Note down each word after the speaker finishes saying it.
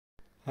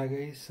Hi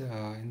guys,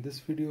 in this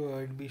video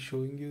I'll be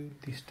showing you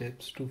the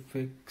steps to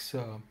fix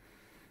the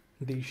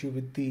issue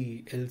with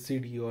the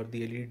LCD or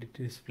the LED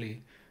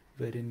display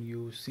wherein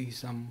you see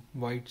some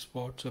white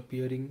spots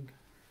appearing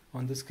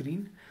on the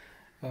screen.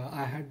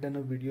 I had done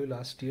a video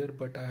last year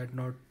but I had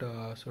not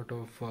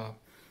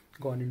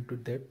gone into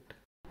depth.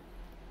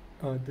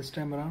 This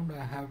time around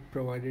I have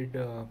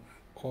provided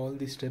all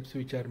the steps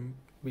which are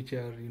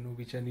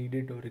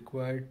needed or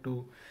required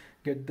to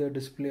get the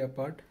display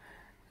apart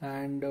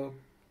and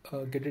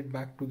get it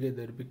back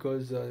together,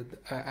 because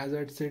as I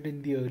had said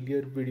in the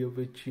earlier video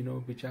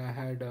which I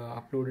had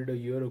uploaded a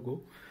year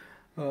ago,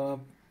 uh,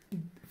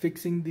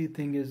 fixing the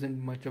thing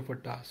isn't much of a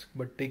task,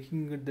 but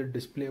taking the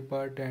display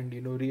apart and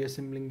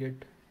reassembling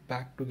it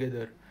back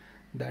together,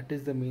 that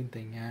is the main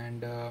thing.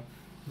 And I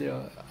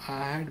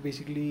had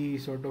basically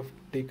sort of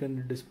taken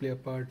the display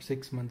apart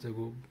 6 months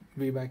ago,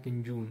 way back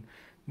in June,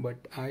 but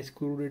I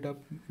screwed it up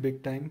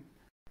big time.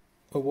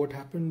 What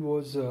happened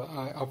was,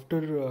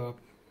 after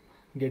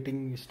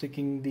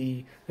sticking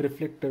the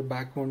reflector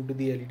back onto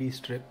the LED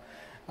strip,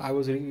 I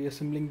was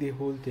reassembling the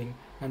whole thing,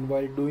 and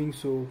while doing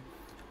so,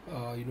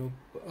 uh, you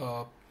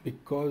know,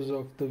 because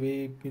of the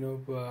way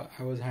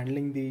I was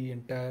handling the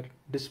entire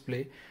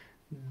display,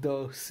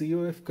 the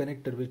COF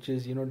connector, which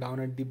is down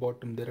at the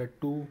bottom, there are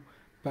two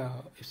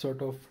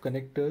sort of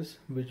connectors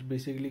which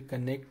basically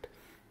connect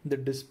the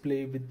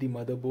display with the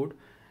motherboard.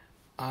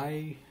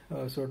 I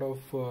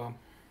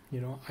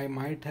I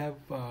might have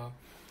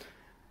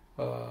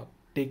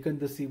taken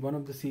one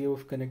of the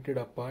COF connected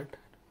apart,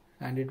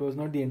 and it was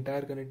not the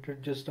entire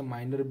connector, just a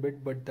minor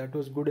bit, but that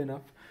was good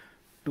enough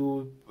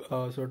to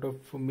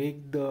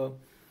make the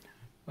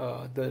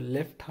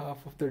left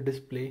half of the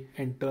display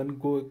and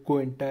go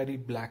entirely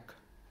black.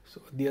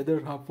 So the other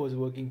half was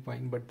working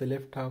fine, but the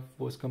left half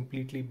was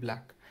completely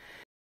black.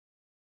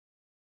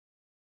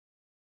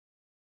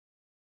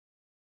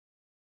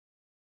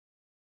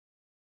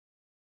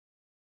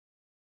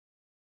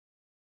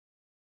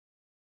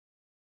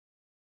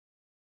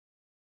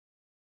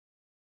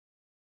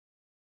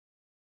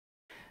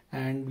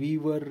 And we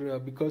were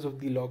because of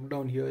the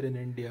lockdown here in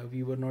India,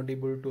 we were not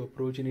able to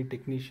approach any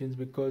technicians,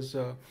 because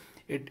that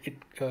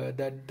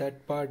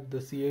part, the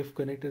CF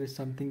connector, is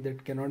something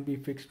that cannot be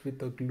fixed with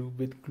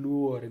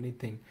glue or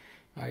anything.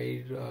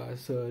 I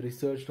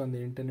researched on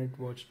the internet,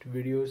 watched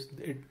videos.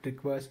 It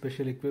requires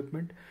special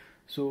equipment.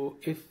 So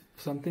if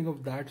something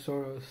of that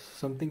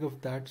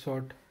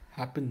sort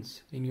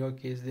happens in your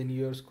case, then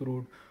you're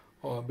screwed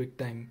big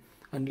time,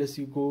 unless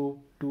you go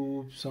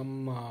to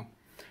some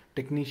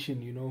technician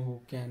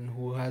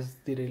who has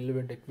the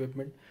relevant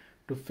equipment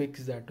to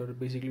fix that, or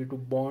basically to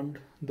bond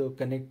the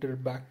connector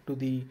back to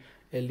the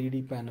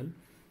LED panel.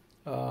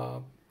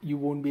 You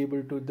won't be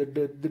able to,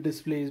 the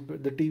display is,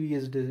 the TV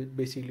is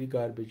basically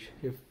garbage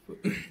if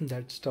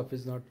that stuff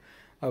is not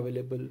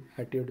available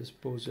at your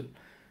disposal.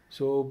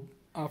 So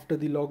after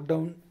the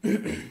lockdown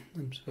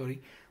I'm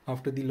sorry,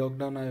 after the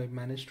lockdown, I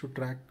managed to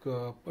track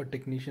a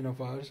technician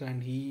of ours,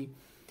 and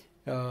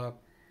uh,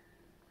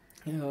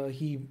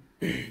 he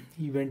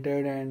he went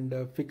ahead and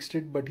fixed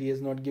it, but he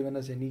has not given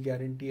us any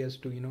guarantee as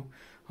to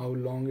how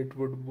long it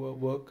would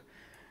work,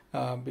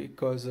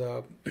 because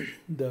the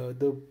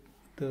the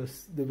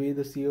the way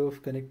the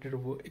COF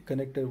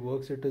connector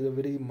works, it is a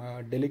very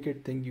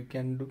delicate thing. You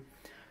can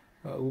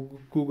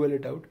Google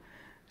it out.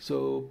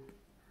 So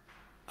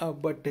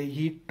but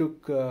he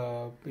took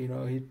a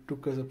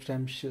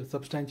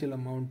substantial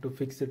amount to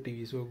fix the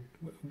TV. So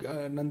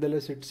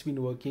nonetheless, it's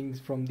been working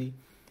from the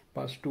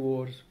past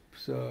 2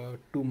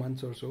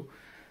 months or so.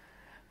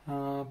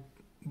 Uh,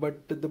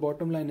 but the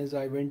bottom line is,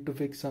 I went to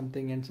fix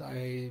something and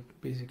I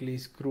basically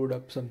screwed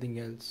up something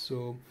else.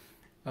 So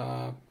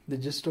the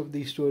gist of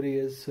the story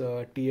is,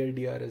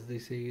 TLDR, as they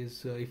say,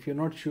 is if you're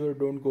not sure,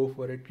 don't go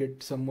for it.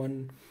 Get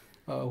someone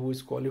who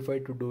is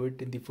qualified to do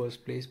it in the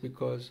first place,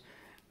 because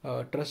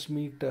trust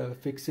me,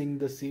 fixing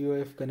the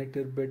COF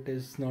connector bit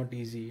is not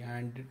easy,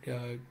 and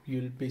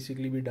you'll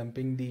basically be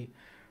dumping the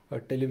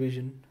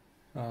television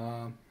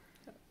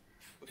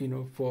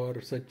for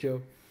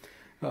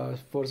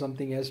for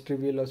something as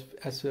trivial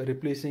as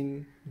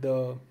replacing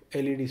the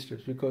LED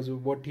strips. Because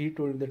what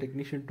the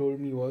technician told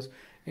me was,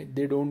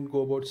 they don't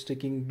go about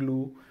sticking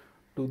glue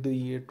to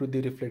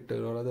the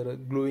reflector, or rather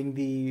gluing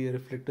the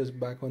reflectors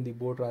back on the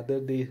board. Rather,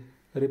 they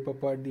rip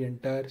apart the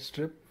entire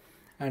strip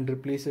and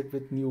replace it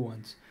with new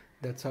ones.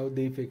 That's how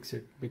they fix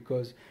it,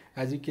 because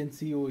as you can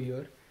see over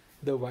here,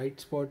 the white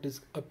spot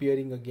is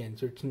appearing again.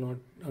 So it's not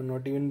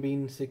even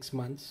been 6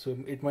 months. So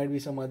it might be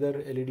some other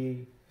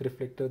LED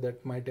reflector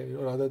that might have,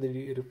 or other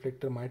the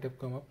reflector might have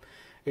come up.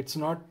 It's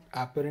not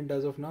apparent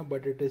as of now,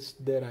 but it is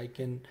there.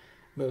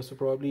 So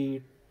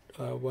probably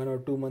 1 or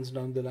 2 months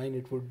down the line,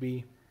 it would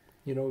be,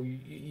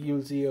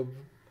 you'll see a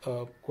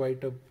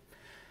quite a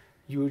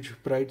huge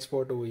bright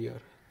spot over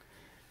here.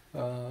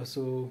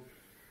 So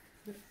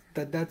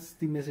that's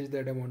the message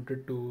that I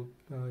wanted to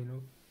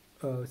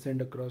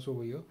send across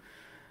over here.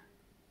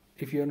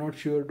 If you're not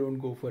sure, don't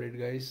go for it,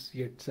 guys.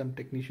 Get some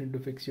technician to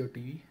fix your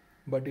TV.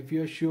 But if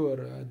you're sure,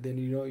 then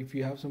if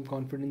you have some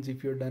confidence,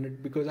 if you've done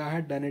it, because I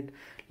had done it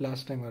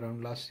last time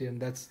around last year,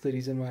 and that's the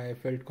reason why I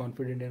felt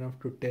confident enough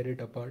to tear it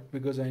apart,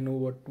 because I know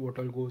what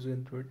all goes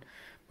into it,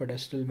 but I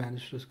still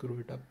managed to screw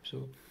it up.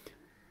 So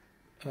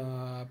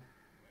uh,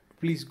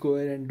 please go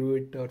ahead and do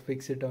it or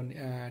fix it on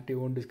at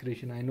your own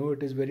discretion. I know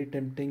it is very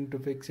tempting to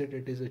fix it.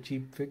 It is a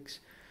cheap fix,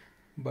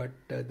 but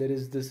there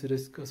is this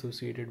risk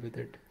associated with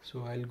it.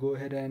 So I'll go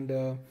ahead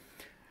and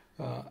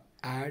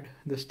add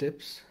the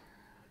steps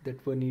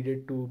that were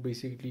needed to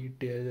basically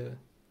tear the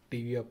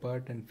TV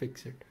apart and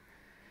fix it.